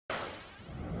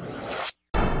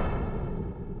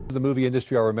The movie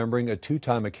industry are remembering a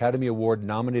two-time Academy Award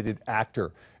nominated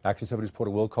actor. Action 70's Porter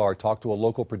Wilcar talked to a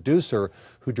local producer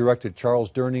who directed Charles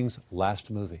Durning's last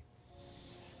movie.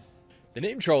 The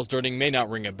name Charles Durning may not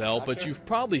ring a bell, but you've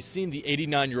probably seen the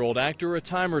 89-year-old actor a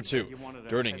time or two.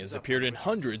 Durning has appeared in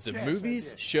hundreds of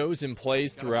movies, shows, and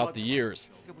plays throughout the years.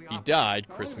 He died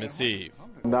Christmas Eve.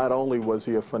 Not only was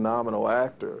he a phenomenal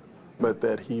actor, but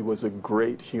that he was a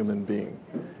great human being.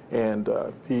 And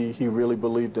he really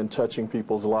believed in touching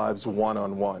people's lives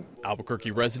one-on-one.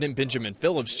 Albuquerque resident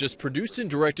Jimerson-Phillips just produced and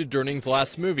directed Durning's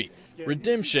last movie,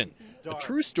 Redemption, a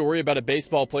true story about a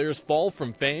baseball player's fall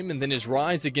from fame and then his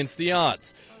rise against the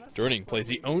odds. Durning plays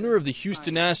the owner of the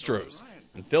Houston Astros,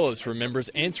 and Phillips remembers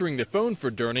answering the phone for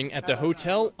Durning at the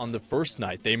hotel on the first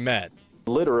night they met.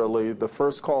 Literally, the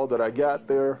first call that I got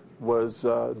there was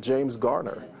James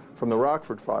Garner from the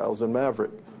Rockford Files in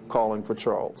Maverick calling for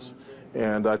Charles.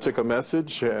 And I took a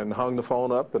message and hung the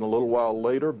phone up, and a little while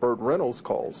later, Burt Reynolds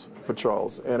calls for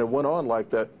Charles. And it went on like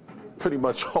that pretty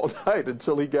much all night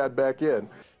until he got back in.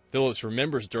 Phillips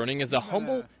remembers Durning as a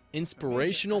humble,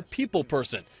 inspirational people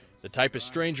person, the type a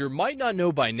stranger might not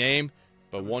know by name,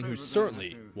 but one who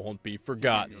certainly won't be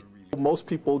forgotten. Most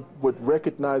people would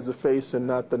recognize the face and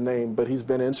not the name, but he's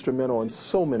been instrumental in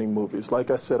so many movies. Like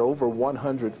I said, over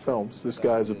 100 films this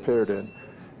guy's appeared in,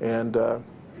 and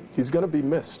he's going to be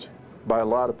missed by a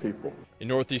lot of people. In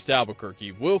Northeast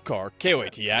Albuquerque, Wilcar,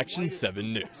 KOAT Action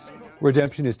 7 News.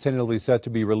 Redemption is tentatively set to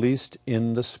be released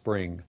in the spring.